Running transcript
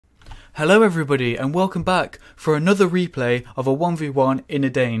Hello everybody and welcome back for another replay of a 1v1 in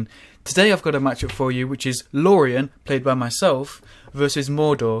Edain. Today I've got a matchup for you which is Lorien, played by myself, versus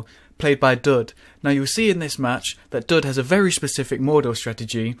Mordor, played by Dud. Now you'll see in this match that Dud has a very specific Mordor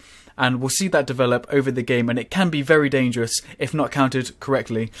strategy and we'll see that develop over the game, and it can be very dangerous if not countered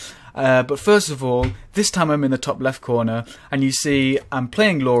correctly. But first of all, this time I'm in the top left corner and you see I'm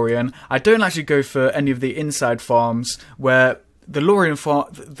playing Lorien. I don't actually go for any of the inside farms where the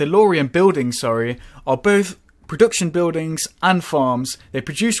Lorien buildings, are both production buildings and farms. They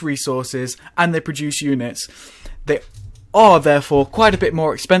produce resources and they produce units. They are therefore quite a bit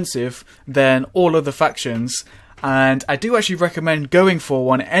more expensive than all other factions, and I do actually recommend going for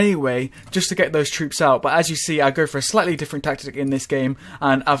one anyway just to get those troops out. But as you see, I go for a slightly different tactic in this game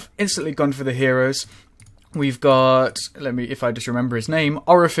and I've instantly gone for the heroes. We've got, if I just remember his name,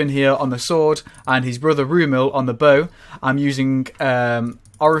 Orifin here on the sword and his brother Rumil on the bow. I'm using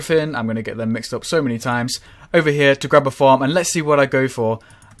Orifin, I'm going to get them mixed up so many times, over here to grab a farm, and let's see what I go for.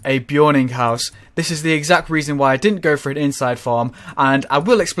 A Bjorning house. This is the exact reason why I didn't go for an inside farm, and I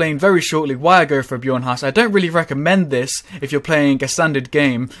will explain very shortly why I go for a Bjorn house. I don't really recommend this if you're playing a standard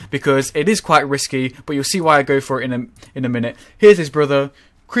game because it is quite risky, but you'll see why I go for it in a minute. Here's his brother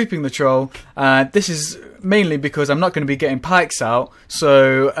creeping the troll. This is mainly because I'm not going to be getting pikes out,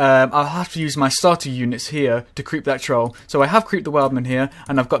 so I'll have to use my starter units here to creep that troll. So I have creeped the wildman here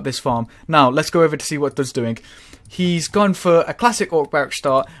and I've got this farm. Now let's go over to see what Dud's doing. He's gone for a classic orc barrack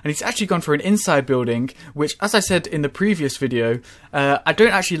start and he's actually gone for an inside building, which, as I said in the previous video, I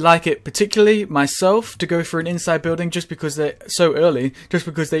don't actually like it particularly myself to go for an inside building just because they're so early, just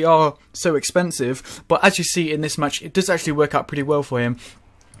because they are so expensive. But as you see in this match, it does actually work out pretty well for him.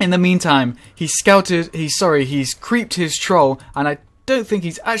 In the meantime, he's creeped his troll, and I don't think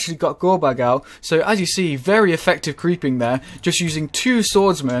he's actually got Gorbag out. So as you see, very effective creeping there, just using 2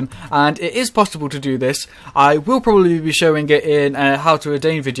 swordsmen, and it is possible to do this. I will probably be showing it in a How to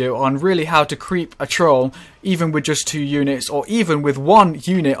Edain video on really how to creep a troll, even with just 2 units, or even with 1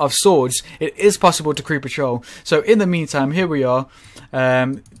 unit of swords. It is possible to creep a troll. So in the meantime, here we are,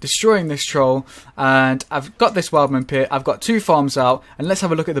 destroying this troll, and I've got this wildman pit, I've got 2 farms out, and let's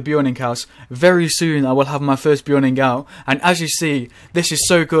have a look at the Bjorning house. Very soon I will have my first Bjorning out, and as you see, this is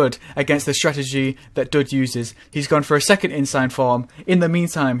so good against the strategy that Dud uses. He's gone for a second inside farm. In the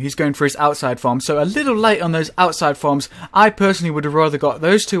meantime, he's going for his outside farm, so a little late on those outside farms. I personally would have rather got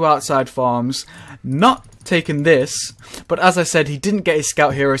those 2 outside farms, not taken this, but as I said, he didn't get his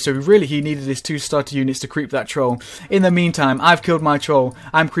scout hero, so really he needed his 2 starter units to creep that troll. In the meantime, I've killed my troll,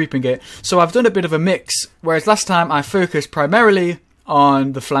 I'm creeping it, so I've done a bit of a mix. Whereas last time I focused primarily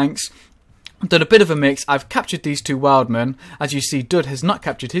on the flanks, I've done a bit of a mix. I've captured these 2 wildmen. As you see, Dud has not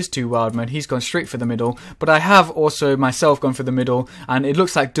captured his 2 wildmen. He's gone straight for the middle. But I have also myself gone for the middle. And it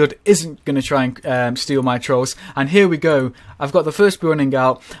looks like Dud isn't going to try and steal my trolls. And here we go. I've got the first Bjorning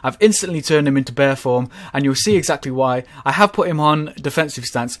out. I've instantly turned him into bear form. And you'll see exactly why. I have put him on defensive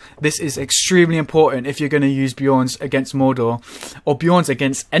stance. This is extremely important if you're going to use Bjorns against Mordor. Or Bjorns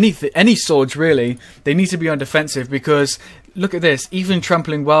against any swords, really. They need to be on defensive because look at this, even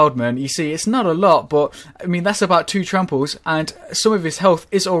trampling wildman, you see it's not a lot, but I mean that's about 2 tramples and some of his health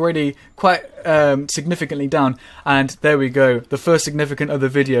is already quite significantly down. And there we go, the first significant of the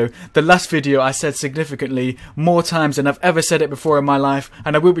video. The last video I said significantly more times than I've ever said it before in my life,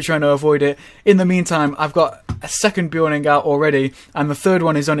 and I will be trying to avoid it. In the meantime, I've got a second Bjorning out already and the third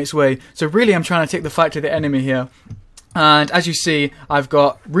one is on its way, so really I'm trying to take the fight to the enemy here. And as you see, I've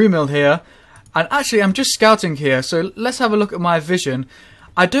got Rumil here. And actually, I'm just scouting here, so let's have a look at my vision.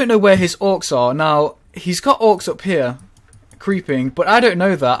 I don't know where his orcs are. Now, he's got orcs up here, creeping, but I don't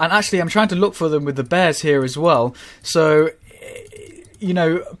know that. And actually, I'm trying to look for them with the bears here as well. So, you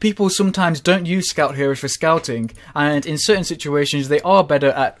know, people sometimes don't use scout heroes for scouting, and in certain situations they are better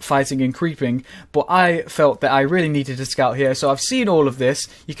at fighting and creeping, but I felt that I really needed to scout here. So I've seen all of this.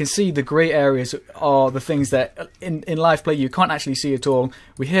 You can see the grey areas are the things that in live play you can't actually see at all.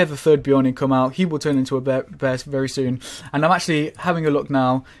 We hear the third Bjorning come out. He will turn into a bear very soon, and I'm actually having a look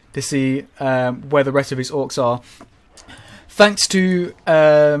now to see where the rest of his orcs are. Thanks to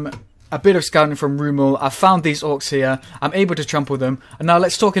a bit of scouting from Rumil, I've found these orcs here. I'm able to trample them. And now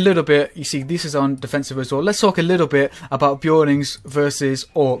let's talk a little bit. You see, this is on defensive as well. Let's talk a little bit about Bjornings versus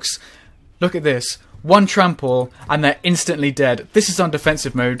orcs. Look at this. 1 trample and they're instantly dead. This is on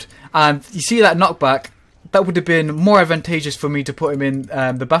defensive mode. And you see that knockback? That would have been more advantageous for me to put him in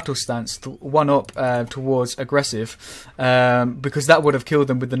the battle stance, 1 up towards aggressive, because that would have killed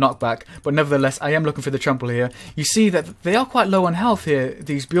them with the knockback. But nevertheless, I am looking for the trample here. You see that they are quite low on health here,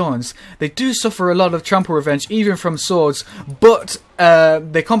 these Bjorns. They do suffer a lot of trample revenge, even from swords, but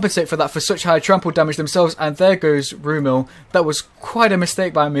they compensate for that for such high trample damage themselves, and there goes Rumil. That was quite a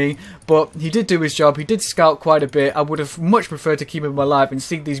mistake by me, but he did do his job. He did scout quite a bit. I would have much preferred to keep him alive and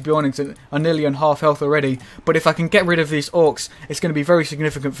see these Bjornings are nearly on half health already, but if I can get rid of these orcs, it's going to be very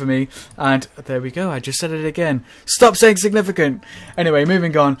significant for me. And there we go, I just said it again. Stop saying significant! Anyway,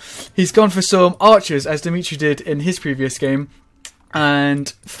 moving on. He's gone for some archers, as Dimitri did in his previous game. And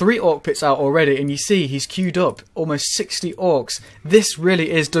 3 orc pits out already, and you see he's queued up almost 60 orcs. This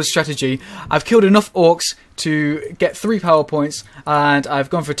really is Dud's strategy. I've killed enough orcs to get 3 power points, and I've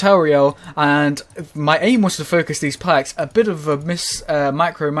gone for Tauriel, and my aim was to focus these pikes. A bit of a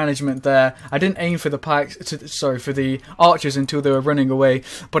micromanagement there. I didn't aim for the pikes, for the archers until they were running away,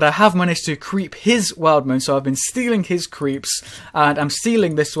 but I have managed to creep his wildman, so I've been stealing his creeps, and I'm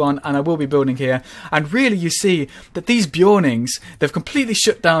stealing this one, and I will be building here. And really you see that these Bjornings, they've completely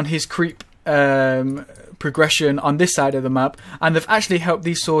shut down his creep progression on this side of the map, and they've actually helped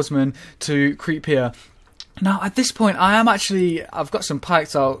these swordsmen to creep here. Now, at this point, I've got some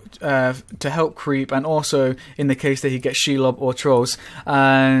pikes out to help creep, and also in the case that he gets Shelob or Trolls.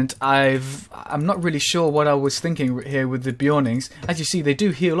 And I'm not really sure what I was thinking here with the Bjornings. As you see, they do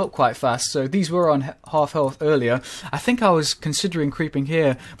heal up quite fast, so these were on half health earlier. I think I was considering creeping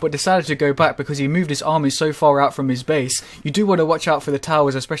here, but decided to go back because he moved his army so far out from his base. You do want to watch out for the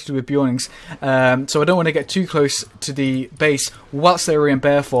towers, especially with Bjornings. So I don't want to get too close to the base whilst they were in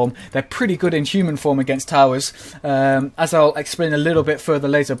bear form. They're pretty good in human form against towers. As I'll explain a little bit further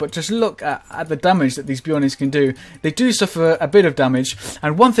later, but just look at the damage that these Bjornings can do. They do suffer a bit of damage,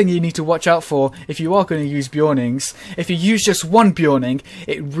 and one thing you need to watch out for if you are going to use Bjornings, if you use just one Bjorning,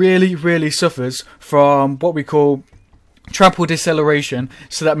 it really suffers from what we call trample deceleration.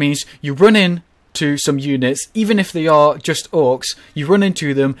 So that means you run in to some units, even if they are just orcs, you run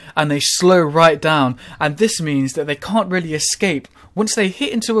into them and they slow right down, and this means that they can't really escape. Once they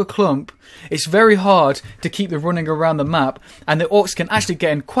hit into a clump, it's very hard to keep them running around the map, and the orcs can actually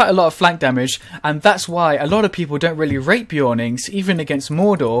get in quite a lot of flank damage, and that's why a lot of people don't really rate Bjornings, even against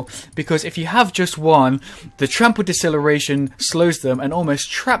Mordor, because if you have just one, the trample deceleration slows them and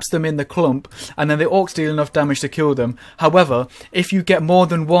almost traps them in the clump, and then the orcs deal enough damage to kill them. However, if you get more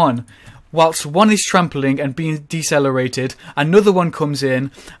than one, whilst one is trampling and being decelerated, another one comes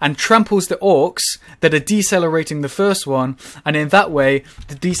in and tramples the orcs that are decelerating the first one, and in that way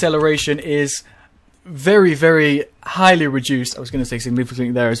the deceleration is very highly reduced. I was going to say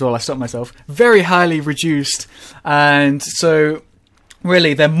significantly there as well, I stopped myself. Very highly reduced, and so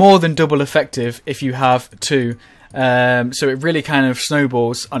really they're more than double effective if you have 2. So it really kind of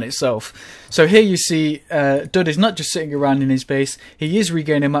snowballs on itself. So here you see Dud is not just sitting around in his base, he is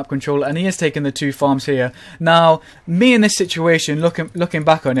regaining map control, and he has taken the 2 farms here. Now, me in this situation, looking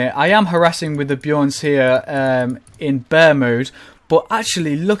back on it, I am harassing with the Bjorns here in bear mode, but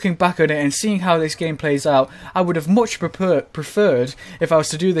actually looking back at it and seeing how this game plays out, I would have much preferred, if I was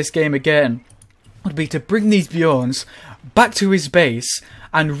to do this game again, would be to bring these Bjorns back to his base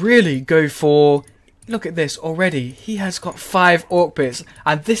and really go for... Look at this already, he has got 5 orc pits,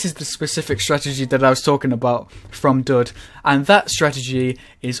 and this is the specific strategy that I was talking about from Dud, and that strategy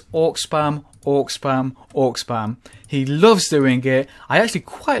is orc spam, orc spam, orc spam. He loves doing it. I actually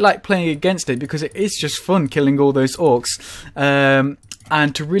quite like playing against it because it is just fun killing all those orcs,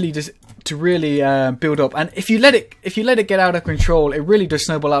 and to really build up. And if you let it get out of control, it really does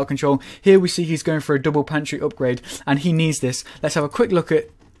snowball out of control. Here we see he's going for a double pantry upgrade, and he needs this. Let's have a quick look at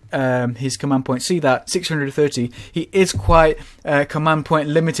his command point. See that 630. He is quite command point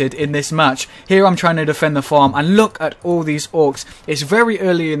limited in this match. Here I'm trying to defend the farm, and look at all these orcs. It's very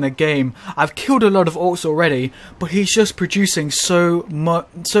early in the game. I've killed a lot of orcs already, but he's just producing so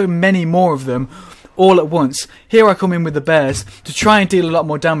many more of them all at once. Here I come in with the bears to try and deal a lot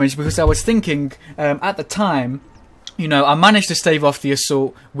more damage, because I was thinking at the time, you know, I managed to stave off the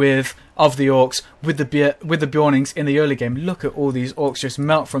assault of the orcs with the Bjornings in the early game. Look at all these orcs just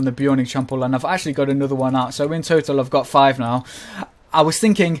melt from the Bjorning trample, and I've actually got another one out, so in total I've got 5 now. I was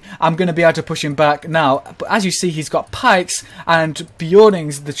thinking I'm going to be able to push him back now, but as you see, he's got pikes, and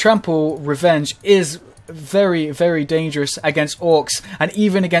Bjornings, the trample revenge, is very dangerous against orcs, and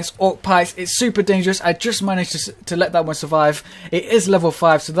even against orc pikes it's super dangerous. I just managed to let that one survive. It is level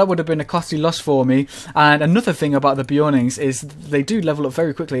 5, so that would have been a costly loss for me. And another thing about the Bjornings is they do level up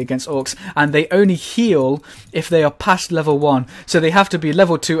very quickly against orcs, and they only heal if they are past level 1, so they have to be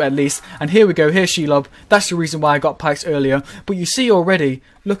level 2 at least. And here we go, here's Shelob. That's the reason why I got pikes earlier. But you see already,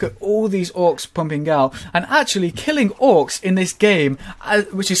 Look at all these orcs pumping out. And actually killing orcs in this game,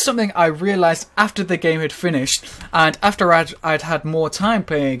 which is something I realised after the game had finished, and after I'd had more time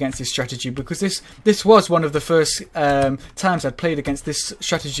playing against this strategy, because this was one of the first times I'd played against this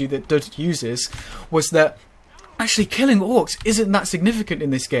strategy that Dud uses, was that actually killing orcs isn't that significant in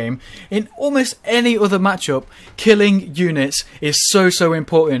this game. In almost any other matchup, killing units is so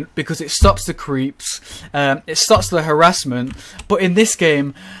important because it stops the creeps, it stops the harassment. But in this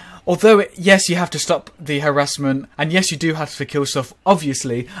game, although yes, you have to stop the harassment, and yes, you do have to kill stuff,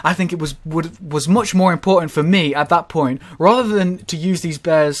 obviously, I think it was much more important for me at that point, rather than to use these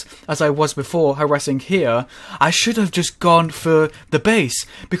bears as I was before harassing here, I should have just gone for the base.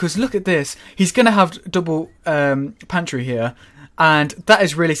 Because look at this, he's going to have double pantry here, and that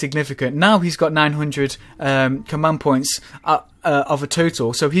is really significant. Now he's got 900 command points of a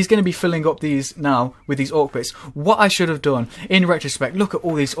total, so he's going to be filling up these now with these orc bits. What I should have done, in retrospect, look at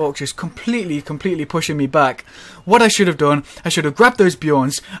all these orcs just completely pushing me back. What I should have done, I should have grabbed those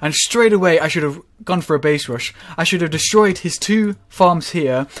Bjorns, and straight away I should have gone for a base rush. I should have destroyed his 2 farms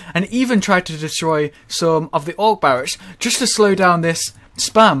here, and even tried to destroy some of the orc barracks, just to slow down this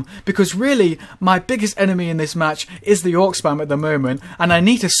spam, because really my biggest enemy in this match is the orc spam at the moment, and I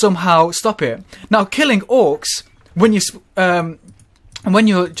need to somehow stop it. Now, killing orcs, when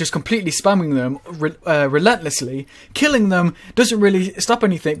you're just completely spamming them relentlessly, killing them doesn't really stop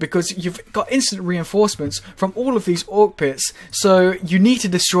anything, because you've got instant reinforcements from all of these orc pits. So you need to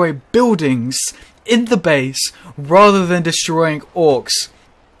destroy buildings in the base rather than destroying orcs.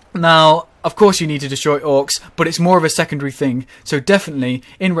 Now, of course you need to destroy orcs, but it's more of a secondary thing. So definitely,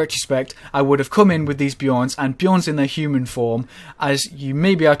 in retrospect, I would have come in with these Bjorns, and Bjorns in their human form, as you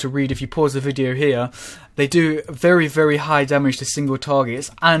may be able to read if you pause the video here, they do very high damage to single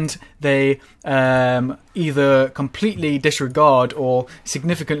targets, and they either completely disregard or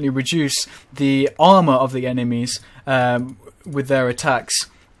significantly reduce the armor of the enemies with their attacks.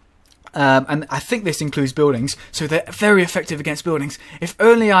 And I think this includes buildings, so they're very effective against buildings. If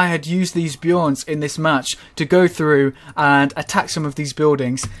only I had used these Bjorns in this match to go through and attack some of these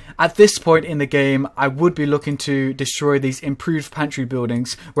buildings, at this point in the game I would be looking to destroy these improved pantry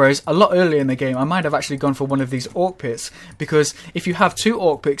buildings, whereas a lot earlier in the game I might have actually gone for one of these orc pits, because if you have 2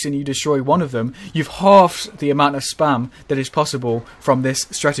 orc pits and you destroy one of them, you've halved the amount of spam that is possible from this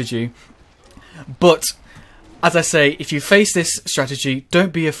strategy. But as I say, if you face this strategy,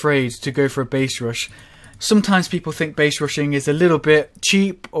 don't be afraid to go for a base rush. Sometimes people think base rushing is a little bit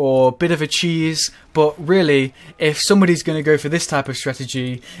cheap or a bit of a cheese, but really, if somebody's going to go for this type of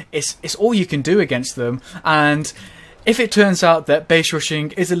strategy, it's all you can do against them. And if it turns out that base rushing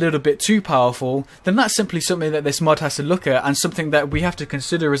is a little bit too powerful, then that's simply something that this mod has to look at, and something that we have to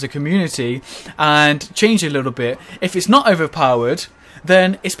consider as a community and change a little bit. If it's not overpowered,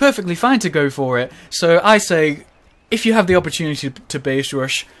 then it's perfectly fine to go for it. So I say, if you have the opportunity to base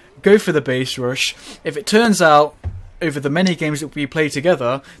rush, go for the base rush. If it turns out, over the many games that we play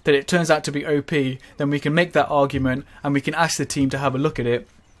together, that it turns out to be OP, then we can make that argument and we can ask the team to have a look at it.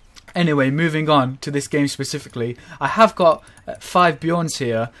 Anyway, moving on to this game specifically, I have got 5 Bjorns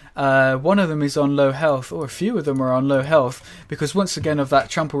here. One of them is on low health, or a few of them are on low health, because once again of that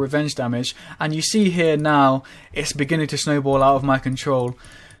trample revenge damage. And you see here now, it's beginning to snowball out of my control.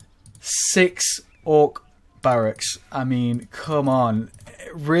 6 orc barracks. I mean, come on.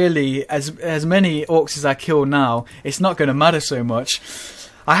 Really, as many orcs as I kill now, it's not going to matter so much.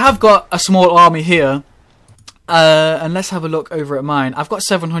 I have got a small army here. And let's have a look over at mine. I've got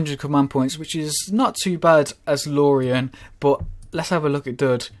 700 command points, which is not too bad as Lorien, but let's have a look at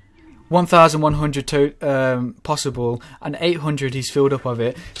Dud. 1,100 possible, and 800 he's filled up of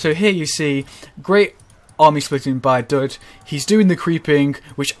it. So here you see great army splitting by Dud. He's doing the creeping,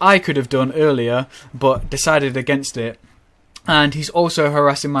 which I could have done earlier, but decided against it. And he's also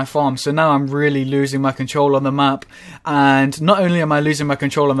harassing my farm, so now I'm really losing my control on the map. And not only am I losing my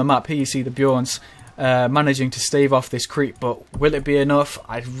control on the map, here you see the Bjorns managing to stave off this creep, but will it be enough?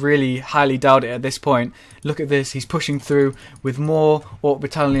 I really highly doubt it at this point. Look at this, he's pushing through with more orc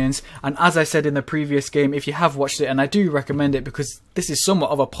battalions, and as I said in the previous game, if you have watched it, and I do recommend it because this is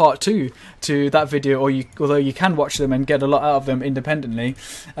somewhat of a part 2 to that video, although you can watch them and get a lot out of them independently,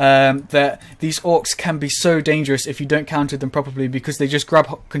 that these orcs can be so dangerous if you don't counter them properly, because they just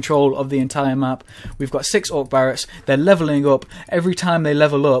grab control of the entire map. We've got 6 orc barracks, they're leveling up. Every time they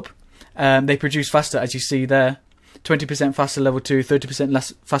level up, they produce faster, as you see there. 20% faster level 2, 30%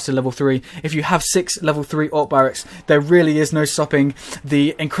 less faster level 3. If you have 6 level 3 orc barracks, there really is no stopping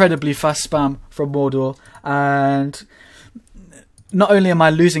the incredibly fast spam from Mordor. And not only am I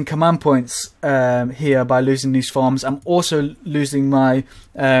losing command points here by losing these farms, I'm also losing my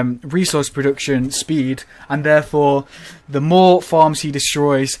resource production speed, and therefore the more farms he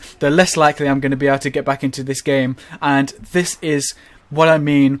destroys, the less likely I'm going to be able to get back into this game. And this is what I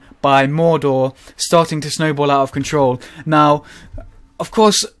mean by Mordor starting to snowball out of control. Now, of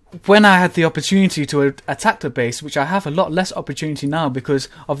course, when I had the opportunity to attack the base, which I have a lot less opportunity now because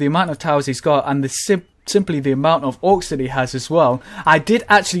of the amount of towers he's got and simply the amount of orcs that he has as well, I did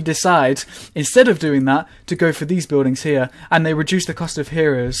actually decide, instead of doing that, to go for these buildings here, and they reduce the cost of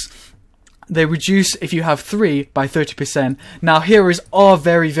heroes. They reduce, if you have 3, by 30%. Now, heroes are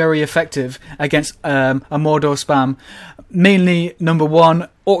very, very effective against a Mordor spam. Mainly, number 1,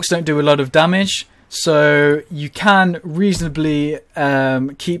 orcs don't do a lot of damage, so you can reasonably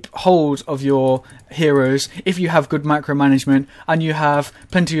keep hold of your heroes if you have good micromanagement and you have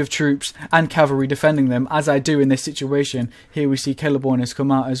plenty of troops and cavalry defending them, as I do in this situation. Here we see Celeborn has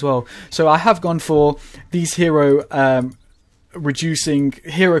come out as well. So I have gone for these hero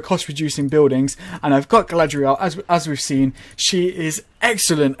cost reducing buildings, and I've got Galadriel. As we've seen, she is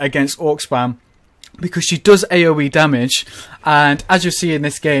excellent against orc spam because she does AoE damage, and as you see in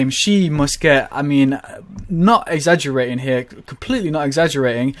this game, she must get, I mean, not exaggerating here, completely not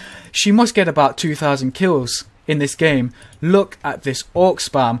exaggerating, she must get about 2,000 kills in this game. Look at this orc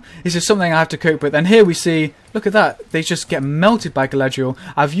spam. This is something I have to cope with. And here we see, look at that, they just get melted by Galadriel.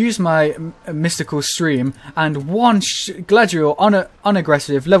 I've used my mystical stream, and Galadriel on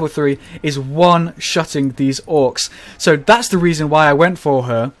aggressive level 3 is one-shotting these orcs. So that's the reason why I went for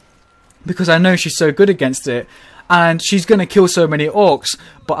her, because I know she's so good against it, and she's going to kill so many orcs.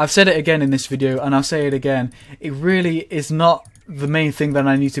 But I've said it again in this video, and I'll say it again, it really is not the main thing that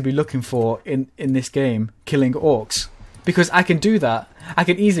I need to be looking for in this game, killing orcs. Because I can do that. I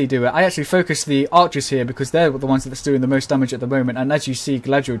can easily do it. I actually focus the archers here because they're the ones that's doing the most damage at the moment, and as you see,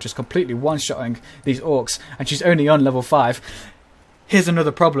 Galadriel just completely one-shotting these orcs, and she's only on level 5. Here's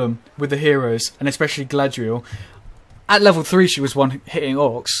another problem with the heroes, and especially Galadriel. At level 3 she was one-hitting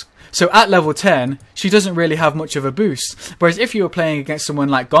orcs. So at level 10, she doesn't really have much of a boost. Whereas if you were playing against someone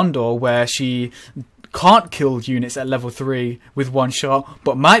like Gondor, where she can't kill units at level 3 with one shot,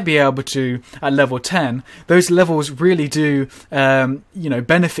 but might be able to at level 10, those levels really do,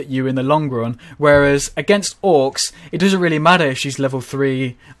 benefit you in the long run. Whereas against orcs, it doesn't really matter if she's level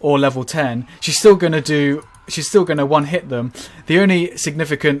 3 or level 10. She's still going to one-hit them. The only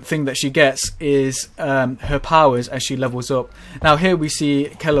significant thing that she gets is her powers as she levels up. Now here we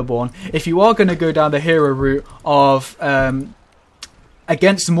see Celeborn. If you are going to go down the hero route of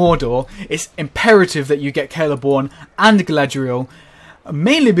against Mordor, it's imperative that you get Celeborn and Galadriel,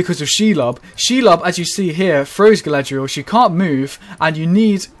 mainly because of Shelob. Shelob, as you see here, throws Galadriel. She can't move, and you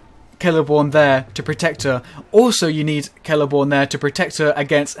need Celeborn there to protect her. Also, you need Celeborn there to protect her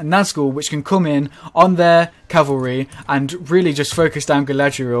against Nazgul, which can come in on their cavalry and really just focus down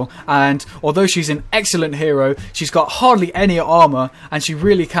Galadriel. And although she's an excellent hero, she's got hardly any armor, and she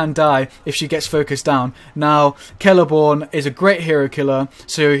really can die if she gets focused down. Now, Celeborn is a great hero killer,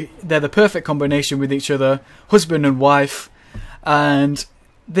 so they're the perfect combination with each other, husband and wife. And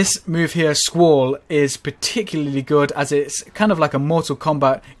this move here, Squall, is particularly good as it's kind of like a Mortal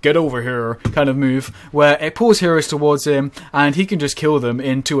Kombat get over here kind of move, where it pulls heroes towards him and he can just kill them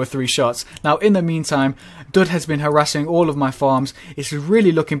in 2 or 3 shots. Now in the meantime, Dud has been harassing all of my farms. It's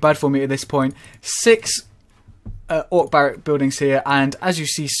really looking bad for me at this point. 6 orc barrack buildings here, and as you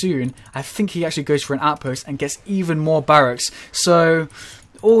see soon, I think he actually goes for an outpost and gets even more barracks. So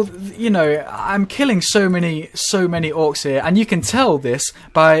I'm killing so many orcs here, and you can tell this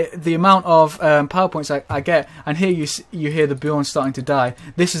by the amount of power points I get. And here you hear the Bjorn starting to die.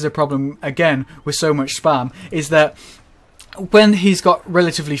 This is a problem again with so much spam, is that when he's got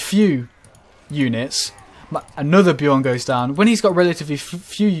relatively few units, another Bjorn goes down. When he's got relatively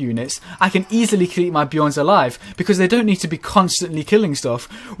few units, I can easily keep my Bjorns alive because they don't need to be constantly killing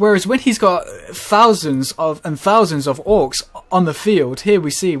stuff. Whereas when he's got thousands of orcs on the field, here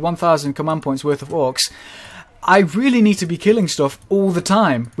we see 1,000 command points worth of orcs, I really need to be killing stuff all the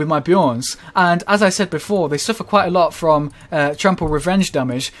time with my Bjorns. And as I said before, they suffer quite a lot from trample revenge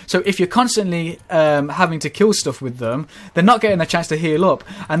damage. So if you're constantly having to kill stuff with them, they're not getting a chance to heal up,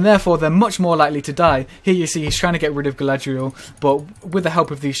 and therefore they're much more likely to die. Here you see he's trying to get rid of Galadriel, but with the help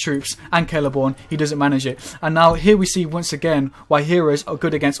of these troops and Celeborn, he doesn't manage it. And now here we see once again why heroes are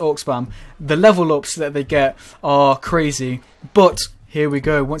good against orc spam. The level ups that they get are crazy, but here we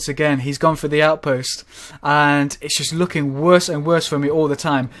go, once again, he's gone for the outpost, and it's just looking worse and worse for me all the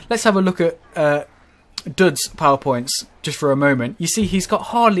time. Let's have a look at Dud's PowerPoints just for a moment. You see, he's got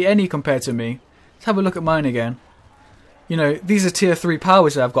hardly any compared to me. Let's have a look at mine again. you know, these are tier 3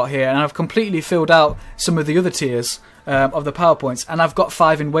 powers that I've got here, and I've completely filled out some of the other tiers of the power points, and I've got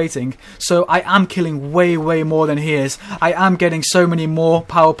 5 in waiting. So I am killing way more than he is. I am getting so many more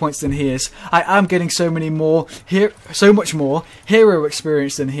power points than he is. I am getting so much more hero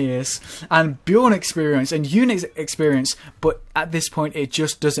experience than he is, and Bjorn experience and unit experience. But at this point, it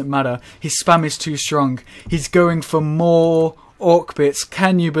just doesn't matter. His spam is too strong. He's going for more orc bits.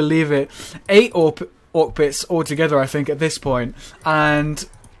 Can you believe it? 8 orc bits altogether, I think, at this point. And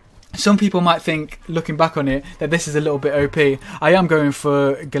some people might think, looking back on it, that this is a little bit OP. I am going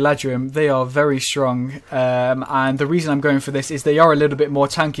for Galadriel. They are very strong, and the reason I'm going for this is they are a little bit more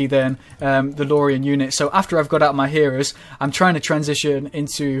tanky than the Lorien unit. So after I've got out my heroes, I'm trying to transition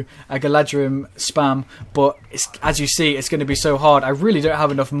into a Galadriel spam, but as you see, it's going to be so hard. I really don't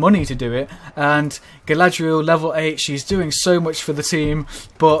have enough money to do it, and Galadriel, level 8, she's doing so much for the team,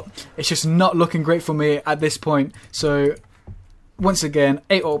 but it's just not looking great for me at this point. So once again,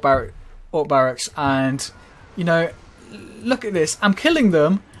 8 orc barracks, and you know, look at this. I'm killing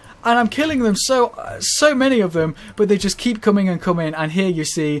them, and I'm killing them so many of them, but they just keep coming and coming. And here you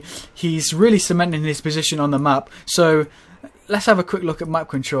see he's really cementing his position on the map. So let's have a quick look at map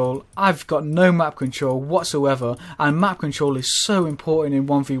control. I've got no map control whatsoever, and map control is so important in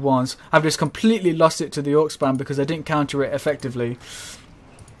 1v1s. I've just completely lost it to the orc spam because I didn't counter it effectively.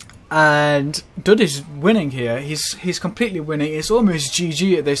 And Dud is winning here. He's completely winning. It's almost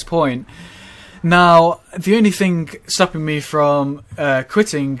GG at this point. Now, the only thing stopping me from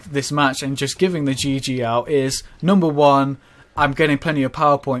quitting this match and just giving the GG out is, number one, I'm getting plenty of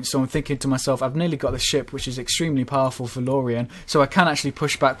power points, so I'm thinking to myself, I've nearly got the ship, which is extremely powerful for Lorien, so I can actually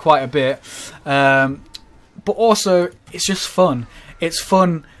push back quite a bit. But also, it's just fun. It's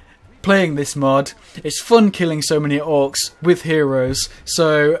fun playing this mod. It's fun killing so many orcs with heroes.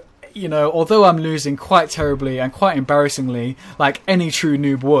 So, you know, although I'm losing quite terribly and quite embarrassingly, like any true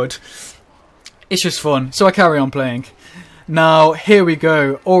noob would, it's just fun, so I carry on playing. Now, here we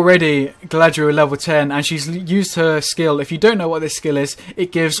go. Already Galadriel level 10, and she's used her skill. If you don't know what this skill is,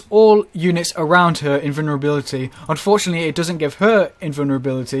 it gives all units around her invulnerability. Unfortunately, it doesn't give her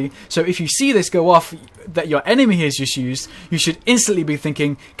invulnerability. So if you see this go off that your enemy has just used, you should instantly be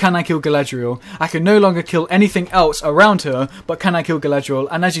thinking, can I kill Galadriel? I can no longer kill anything else around her, but can I kill Galadriel?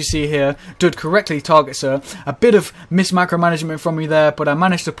 And as you see here, Dud correctly targets her. A bit of mismicromanagement from me there, but I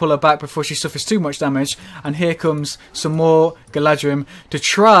managed to pull her back before she suffers too much damage. And here comes some more Galadriel to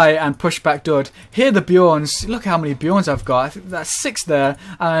try and push back Dud. Here the Bjorns, look how many Bjorns I've got. I think that's 6 there,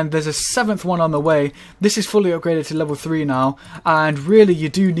 and there's a 7th one on the way. This is fully upgraded to level 3 now, and really you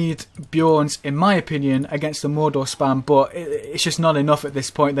do need Bjorns, in my opinion, against the Mordor spam, but it's just not enough at this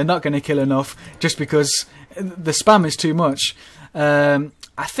point. They're not going to kill enough just because the spam is too much. I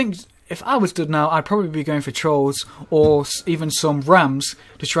think if I was Dud now, I'd probably be going for trolls or even some rams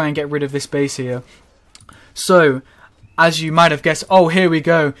to try and get rid of this base here. So, as you might have guessed, oh, here we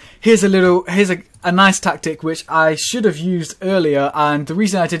go. Here's a nice tactic which I should have used earlier, and the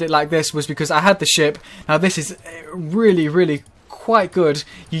reason I did it like this was because I had the ship. Now this is really quite good.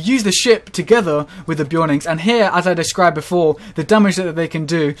 You use the ship together with the Bjornings, and here, as I described before, the damage that they can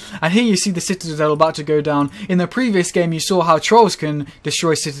do. And here you see the citadel about to go down. In the previous game you saw how trolls can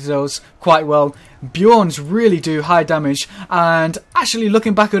destroy citadels quite well. Bjorns really do high damage, and actually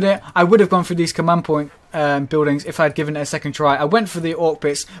looking back at it, I would have gone for these command point buildings if I'd given it a second try. I went for the orc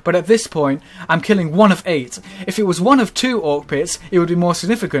pits, but at this point I'm killing 1 of 8. If it was 1 of 2 orc pits, it would be more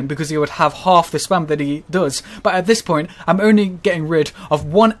significant because he would have half the spam that he does. But at this point I'm only getting rid of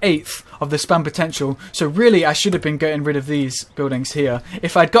 1/8 of the spam potential, so really I should have been getting rid of these buildings here.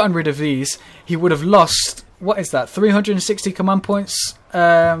 If I'd gotten rid of these, he would have lost, what is that, 360 command points,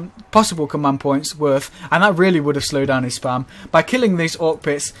 possible command points worth, and that really would have slowed down his spam. By killing these orc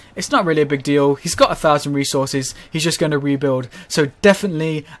pits, it's not really a big deal. He's got 1,000 resources, he's just going to rebuild. So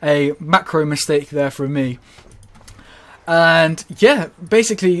definitely a macro mistake there from me. And yeah,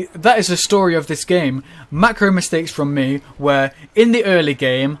 basically that is the story of this game. Macro mistakes from me, where in the early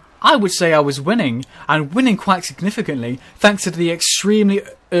game I would say I was winning, and winning quite significantly, thanks to the extremely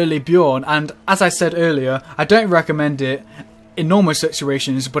early Bjorn. And as I said earlier, I don't recommend it in normal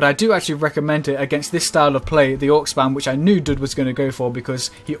situations, but I do actually recommend it against this style of play, the orc spam, which I knew Dud was going to go for because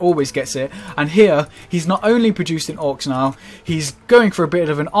he always gets it. And here, he's not only producing orcs now, he's going for a bit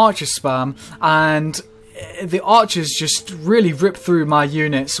of an archer spam, and the archers just really rip through my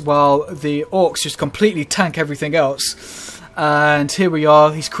units while the orcs just completely tank everything else. And here we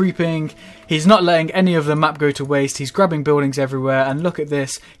are, he's creeping, he's not letting any of the map go to waste, he's grabbing buildings everywhere, and look at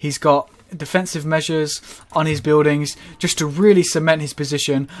this, he's got defensive measures on his buildings just to really cement his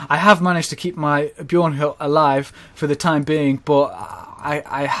position. I have managed to keep my Bjorn hut alive for the time being, but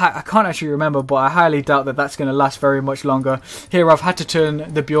I can't actually remember, but I highly doubt that that's going to last very much longer. Here I've had to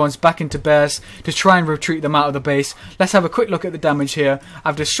turn the Bjorns back into bears to try and retreat them out of the base. Let's have a quick look at the damage here.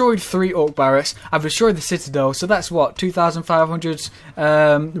 I've destroyed 3 orc barracks, I've destroyed the citadel, so that's what, 2,500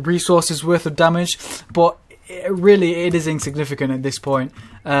 resources worth of damage, but it is insignificant at this point.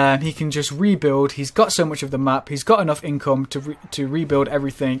 He can just rebuild. He's got so much of the map. He's got enough income to rebuild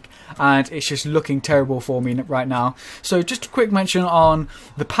everything, and it's just looking terrible for me right now. So just a quick mention on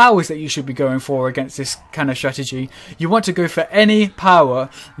the powers that you should be going for against this kind of strategy. You want to go for any power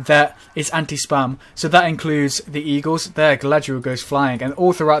that is anti-spam. So that includes the eagles. There, Galadriel goes flying, and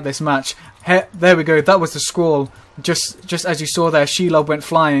all throughout this match, there we go. That was the scroll. Just as you saw there, Shelob went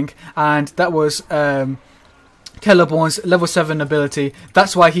flying, and that was Celeborn's level 7 ability.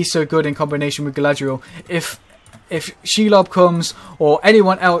 That's why he's so good in combination with Galadriel. If Shelob comes, or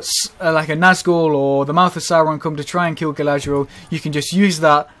anyone else like a Nazgul or the Mouth of Sauron come to try and kill Galadriel, you can just use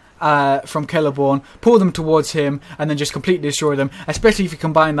that from Celeborn, pull them towards him, and then just completely destroy them, especially if you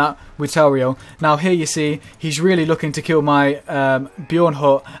combine that with Telriel. Now here you see he's really looking to kill my Bjorn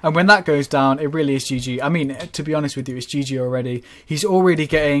hut, and when that goes down, it really is GG. I mean, to be honest with you, it's GG already. He's already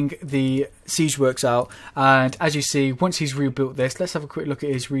getting the siege works out, and as you see, once he's rebuilt this, let's have a quick look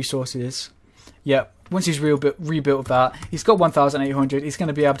at his resources. Yep. Once he's rebuilt that, he's got 1,800. He's going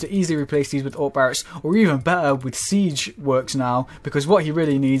to be able to easily replace these with orc barracks, or even better with siege works now, because what he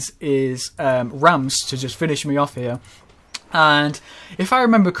really needs is rams to just finish me off here. And if I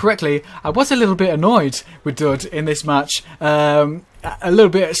remember correctly, I was a little bit annoyed with Dud in this match. A little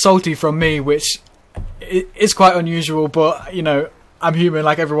bit salty from me, which is quite unusual, but you know, I'm human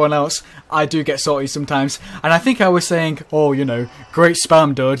like everyone else. I do get salty sometimes. And I think I was saying, oh, you know, great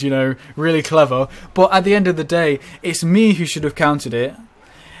spam, Dud, you know, really clever. But at the end of the day, it's me who should have countered it.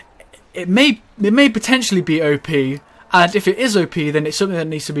 It may potentially be OP. And if it is OP, then it's something that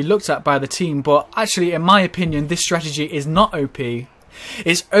needs to be looked at by the team. But actually, in my opinion, this strategy is not OP.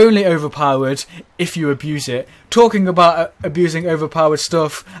 It's only overpowered if you abuse it. Talking about abusing overpowered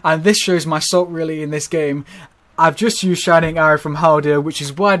stuff, and this shows my salt really in this game. I've just used Shining Arrow from Haldir, which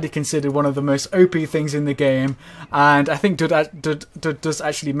is widely considered one of the most OP things in the game, and I think Dud does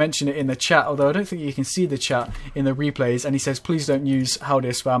actually mention it in the chat, although I don't think you can see the chat in the replays, and he says please don't use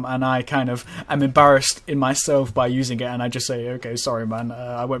Haldir spam, and I kind of am embarrassed in myself by using it, and I just say okay, sorry man,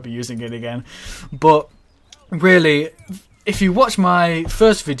 I won't be using it again. But really, if you watch my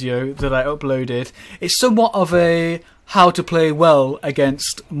first video that I uploaded, it's somewhat of a how to play well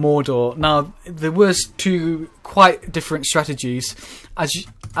against Mordor. Now, there was 2 quite different strategies.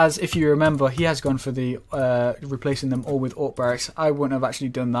 As if you remember, he has gone for the replacing them all with orc barracks. I wouldn't have actually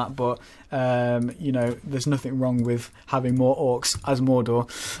done that, but you know, there's nothing wrong with having more orcs as Mordor.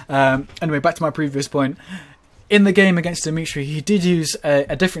 Anyway, back to my previous point. In the game against Dimitri, he did use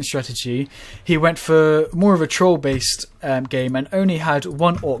a different strategy. He went for more of a troll-based game and only had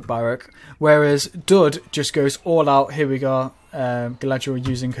 1 orc barrack, whereas Dud just goes all out. Here we go. Galadriel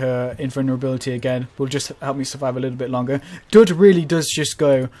using her invulnerability again will just help me survive a little bit longer. Dud really does just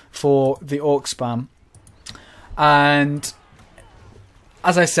go for the orc spam. And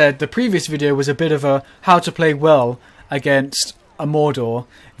as I said, the previous video was a bit of a how to play well against a Mordor.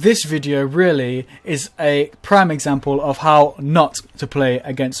 This video really is a prime example of how not to play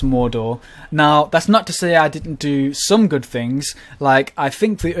against Mordor. Now, that's not to say I didn't do some good things, like I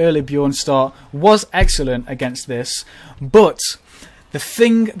think the early Bjorn start was excellent against this, but the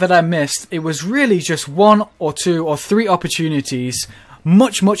thing that I missed, it was really just 1 or 2 or 3 opportunities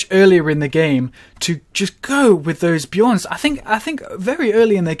much earlier in the game to just go with those Bjorns. I think very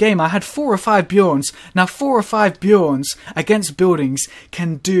early in the game I had 4 or 5 Bjorns. Now 4 or 5 Bjorns against buildings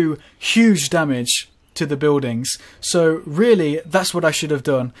can do huge damage to the buildings. So really, that's what I should have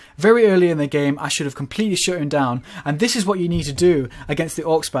done. Very early in the game, I should have completely shut him down. And this is what you need to do against the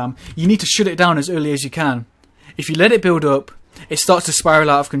orc spam. You need to shut it down as early as you can. If you let it build up, it starts to spiral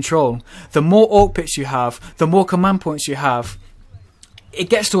out of control. The more orc pits you have, the more command points you have, it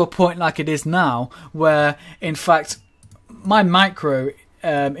gets to a point like it is now where, in fact, my micro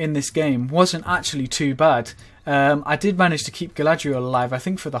in this game wasn't actually too bad. I did manage to keep Galadriel alive, I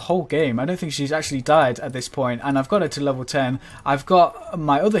think, for the whole game. I don't think she's actually died at this point, and I've got her to level 10. I've got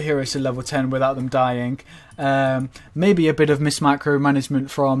my other heroes to level 10 without them dying. Maybe a bit of mismicromanagement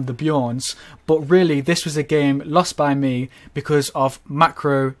from the Bjorns, but really this was a game lost by me because of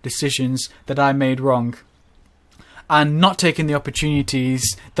macro decisions that I made wrong, and not taking the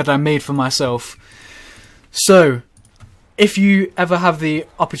opportunities that I made for myself. So, if you ever have the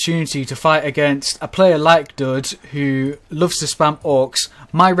opportunity to fight against a player like Dud who loves to spam orcs,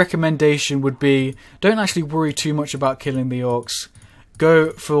 my recommendation would be don't actually worry too much about killing the orcs. Go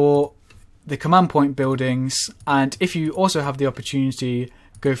for the command point buildings, and if you also have the opportunity,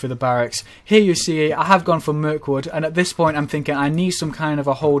 go for the barracks. Here you see I have gone for Mirkwood, and at this point I'm thinking I need some kind of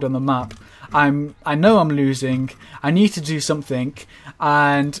a hold on the map. I know I'm losing, I need to do something,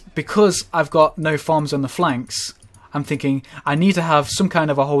 and because I've got no farms on the flanks, I'm thinking I need to have some kind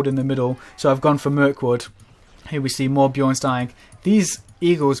of a hold in the middle, so I've gone for Mirkwood. Here we see more Bjorns dying. These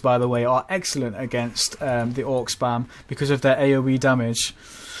eagles, by the way, are excellent against the orc spam because of their AoE damage.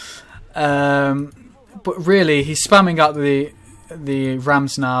 But really, he's spamming out the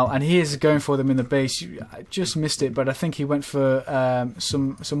rams now, and he is going for them in the base. I just missed it, but I think he went for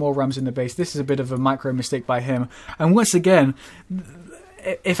some more rams in the base. This is a bit of a micro mistake by him, and once again,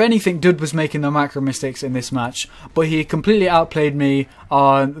 if anything, Dud was making the macro mistakes in this match, but he completely outplayed me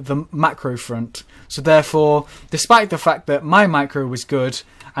on the macro front. So therefore, despite the fact that my macro was good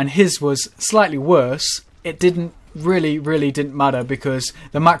and his was slightly worse, it didn't really didn't matter because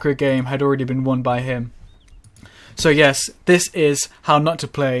the macro game had already been won by him. So yes, this is how not to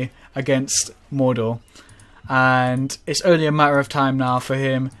play against Mordor, and it's only a matter of time now for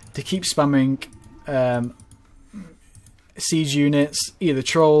him to keep spamming siege units, either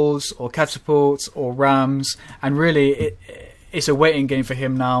trolls or catapults or rams, and really it's a waiting game for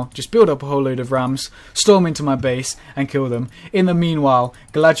him now. Just build up a whole load of rams, storm into my base and kill them. In the meanwhile,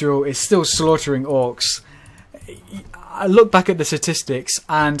 Galadriel is still slaughtering orcs. I look back at the statistics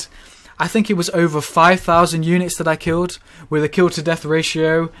and I think it was over 5,000 units that I killed, with a kill to death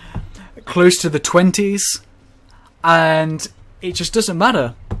ratio close to the 20s, and it just doesn't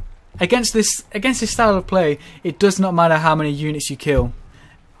matter. Against this style of play, it does not matter how many units you kill.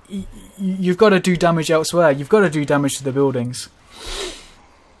 You've got to do damage elsewhere. You've got to do damage to the buildings.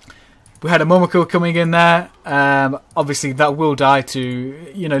 We had a Momoko coming in there. Obviously, that will die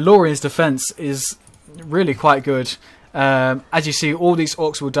to... Lorien's defense is really quite good. As you see, all these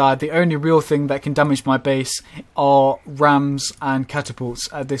orcs will die. The only real thing that can damage my base are rams and catapults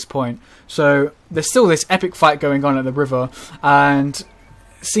at this point. So there's still this epic fight going on at the river, and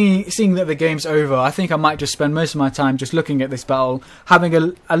seeing that the game's over, I think I might just spend most of my time just looking at this battle, having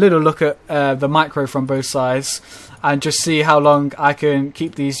a little look at the micro from both sides, and just see how long I can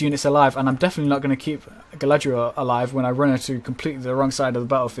keep these units alive. And I'm definitely not going to keep Galadriel alive when I run her to completely the wrong side of the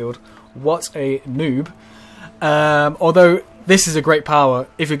battlefield. What a noob. Although this is a great power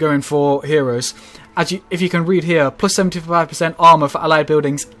if you're going for heroes. If you can read here, plus 75% armor for allied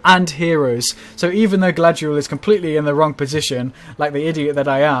buildings and heroes. So even though Galadriel is completely in the wrong position, like the idiot that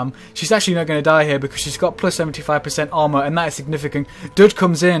I am, she's actually not going to die here because she's got plus 75% armor, and that is significant. Dud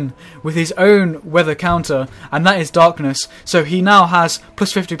comes in with his own weather counter, and that is darkness. So he now has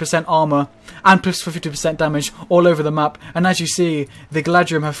plus 50% armor and plus 50% damage all over the map. And as you see, the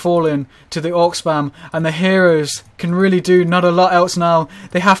Galadriel have fallen to the orc spam, and the heroes can really do not a lot else now.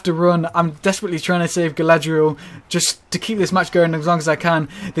 They have to run. I'm desperately trying to save Galadriel just to keep this match going as long as I can.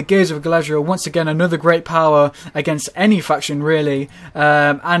 The Gears of Galadriel, once again, another great power against any faction really,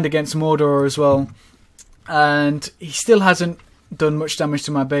 and against Mordor as well. And he still hasn't done much damage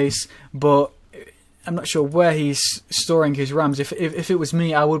to my base, but I'm not sure where he's storing his rams. If it was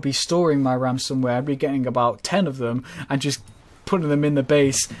me, I would be storing my rams somewhere. I'd be getting about 10 of them and just putting them in the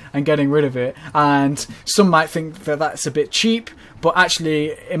base and getting rid of it. And some might think that that's a bit cheap, but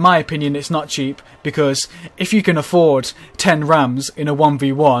actually, in my opinion, it's not cheap, because if you can afford 10 rams in a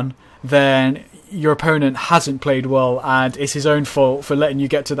 1v1, then your opponent hasn't played well, and it's his own fault for letting you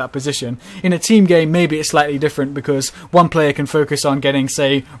get to that position. In a team game, maybe it's slightly different, because one player can focus on getting,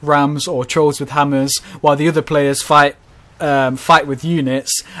 say, rams or trolls with hammers, while the other players fight with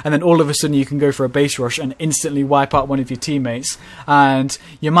units, and then all of a sudden you can go for a base rush and instantly wipe out one of your teammates. And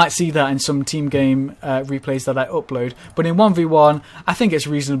you might see that in some team game replays that I upload. But in 1v1, I think it's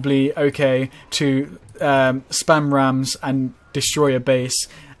reasonably okay to spam rams and destroy a base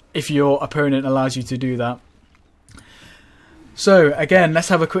if your opponent allows you to do that. So again, let's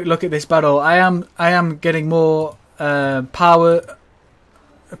have a quick look at this battle. I am getting more powers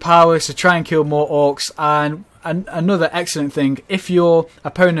to try and kill more orcs. And another excellent thing, if your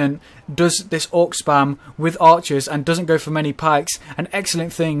opponent does this orc spam with archers and doesn't go for many pikes, an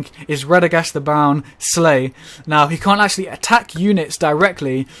excellent thing is Radagast the Brown Slay. Now, he can't actually attack units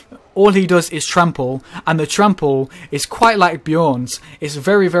directly. All he does is trample, and the trample is quite like Bjorn's. It's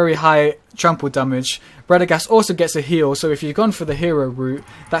very, very high trample damage. Radagast also gets a heal, so if you've gone for the hero route,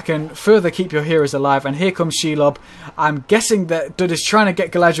 that can further keep your heroes alive. And here comes Shelob. I'm guessing that Dud is trying to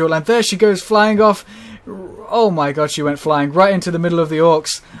get Galadriel, and there she goes flying off. Oh my god, she went flying right into the middle of the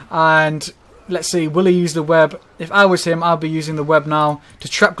orcs. And let's see, will he use the web? If I was him, I'll be using the web now to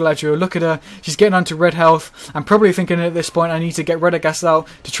trap Galadriel. Look at her. She's getting onto red health. I'm probably thinking at this point I need to get Radagast out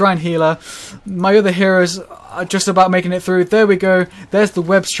to try and heal her. My other heroes are just about making it through. There we go. There's the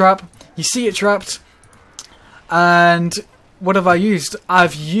web's trap. You see it trapped. And what have I used?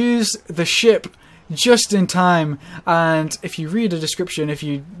 I've used the ship just in time. And if you read a description, if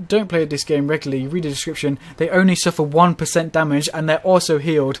you don't play this game regularly, you read a description, they only suffer 1% damage and they're also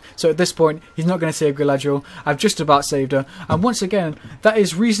healed. So at this point, he's not going to save Galadriel. I've just about saved her. And once again, that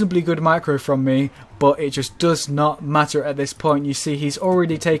is reasonably good micro from me, but it just does not matter at this point. You see, he's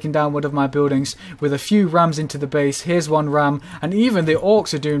already taken down one of my buildings with a few rams into the base. Here's one ram, and even the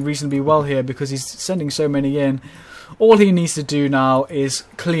orcs are doing reasonably well here because he's sending so many in. All he needs to do now is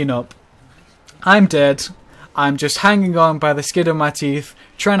clean up. I'm dead. I'm just hanging on by the skin of my teeth,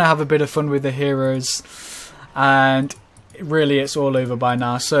 trying to have a bit of fun with the heroes, and really it's all over by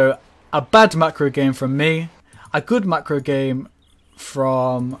now. So a bad macro game from me, a good macro game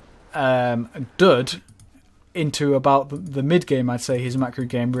from Dud into about the mid game. I'd say his macro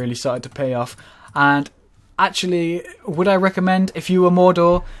game really started to pay off. And actually, would I recommend, if you were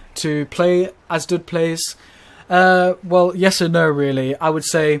Mordor, to play as Dud plays? Well, yes or no really. I would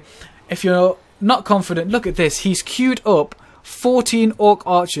say if you're not confident, look at this. He's queued up 14 orc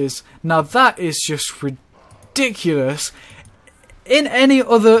archers. Now that is just ridiculous. In any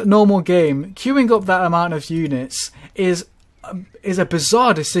other normal game, queuing up that amount of units is a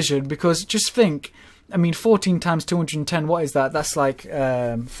bizarre decision, because just think, I mean, 14 times 210, what is that? That's like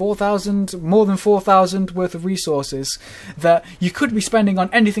 4,000, more than 4,000 worth of resources that you could be spending on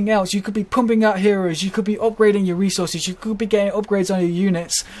anything else. You could be pumping out heroes, you could be upgrading your resources, you could be getting upgrades on your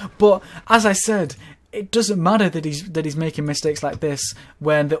units. But as I said, it doesn't matter that he's making mistakes like this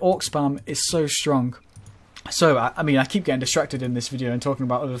when the orc spam is so strong. So, I mean, I keep getting distracted in this video and talking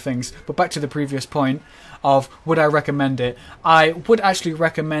about other things, but back to the previous point of would I recommend it? I would actually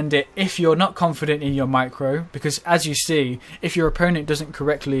recommend it if you're not confident in your micro, because as you see, if your opponent doesn't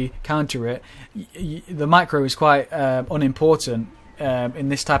correctly counter it, the micro is quite unimportant in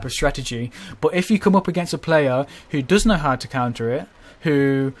this type of strategy. But if you come up against a player who does know how to counter it,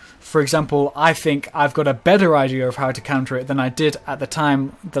 who, for example, I think I've got a better idea of how to counter it than I did at the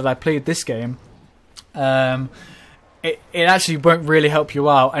time that I played this game, it actually won't really help you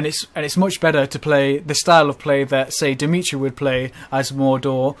out, and it's much better to play the style of play that, say, Dimitri would play as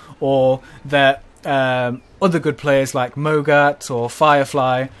Mordor, or that other good players like Mogat or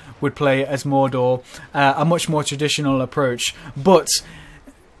Firefly would play as Mordor, a much more traditional approach. But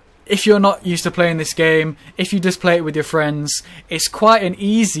if you're not used to playing this game, if you just play it with your friends, it's quite an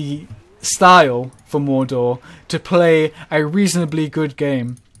easy style for Mordor to play a reasonably good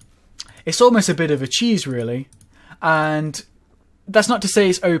game. It's almost a bit of a cheese, really, and that's not to say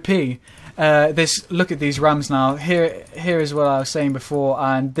it's OP. Look at these rams now. Here is what I was saying before,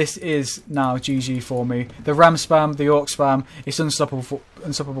 and this is now GG for me. The ram spam, the orc spam, it's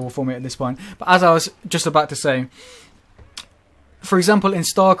unstoppable for me at this point. But as I was just about to say, for example, in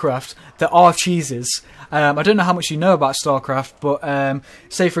StarCraft, there are cheeses. I don't know how much you know about StarCraft, but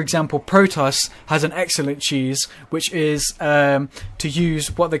say, for example, Protoss has an excellent cheese, which is to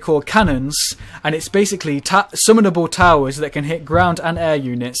use what they call cannons, and it's basically summonable towers that can hit ground and air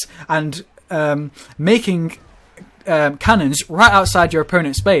units, and making cannons right outside your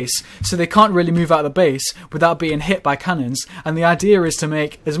opponent's base, so they can't really move out of the base without being hit by cannons. And the idea is to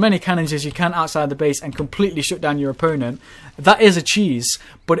make as many cannons as you can outside the base and completely shut down your opponent. That is a cheese,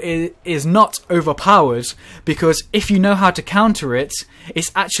 but it is not overpowered, because if you know how to counter it,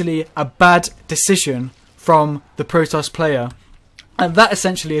 it's actually a bad decision from the Protoss player. And that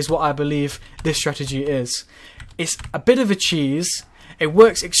essentially is what I believe this strategy is. It's a bit of a cheese. It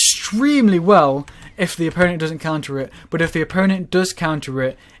works extremely well if the opponent doesn't counter it, but if the opponent does counter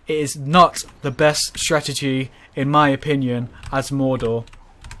it, it is not the best strategy, in my opinion, as Mordor.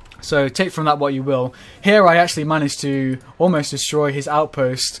 So take from that what you will. Here I actually managed to almost destroy his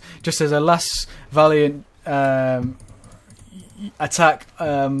outpost, just as a last valiant attack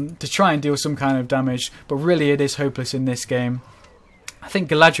to try and deal some kind of damage, but really it is hopeless in this game. I think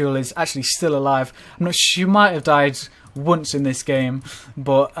Galadriel is actually still alive. I'm not sure, she might have died once in this game,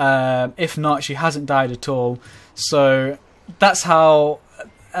 but if not, she hasn't died at all. So that's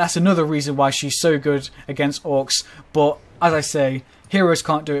another reason why she's so good against orcs. But as I say, heroes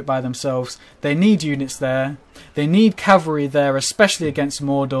can't do it by themselves. They need units there, they need cavalry there, especially against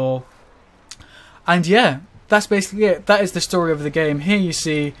Mordor. And yeah, that's basically it. That is the story of the game. Here you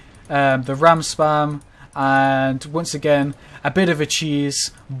see the ram spam, and once again a bit of a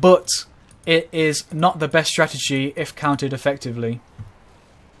cheese, but it is not the best strategy if countered effectively.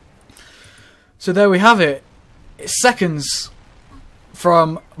 So there we have it. It's seconds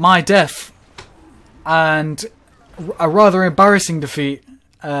from my death, and a rather embarrassing defeat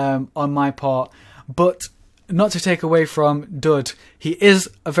on my part, but not to take away from Dud. He is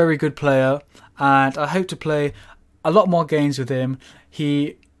a very good player, and I hope to play a lot more games with him.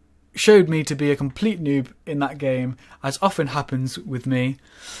 He showed me to be a complete noob in that game, as often happens with me.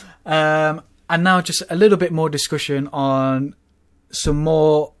 And now just a little bit more discussion on some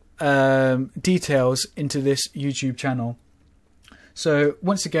more details into this YouTube channel. So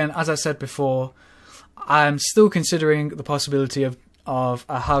once again, as I said before, I'm still considering the possibility of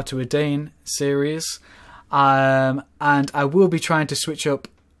a How to Edain series, and I will be trying to switch up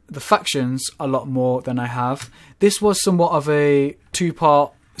the factions a lot more than I have. This was somewhat of a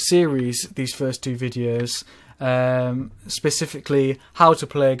two-part series, these first two videos, specifically how to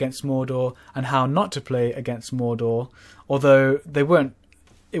play against Mordor and how not to play against Mordor, although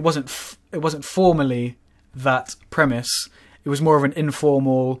it wasn't formally that premise. It was more of an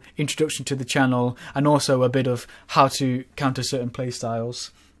informal introduction to the channel, and also a bit of how to counter certain playstyles.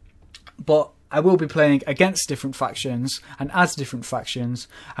 But I will be playing against different factions and as different factions,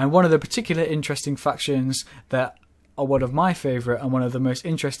 and one of the particular interesting factions that are one of my favourite and one of the most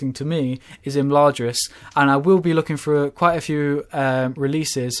interesting to me is Imladris, and I will be looking for quite a few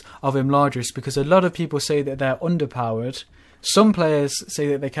releases of Imladris, because a lot of people say that they're underpowered. Some players say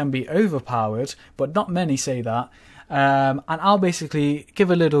that they can be overpowered, but not many say that. And I'll basically give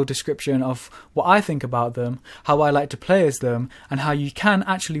a little description of what I think about them, how I like to play as them, and how you can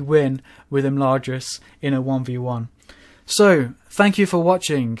actually win with Imladris in a 1v1. So, thank you for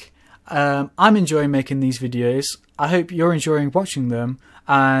watching. I'm enjoying making these videos. I hope you're enjoying watching them,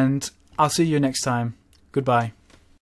 and I'll see you next time. Goodbye.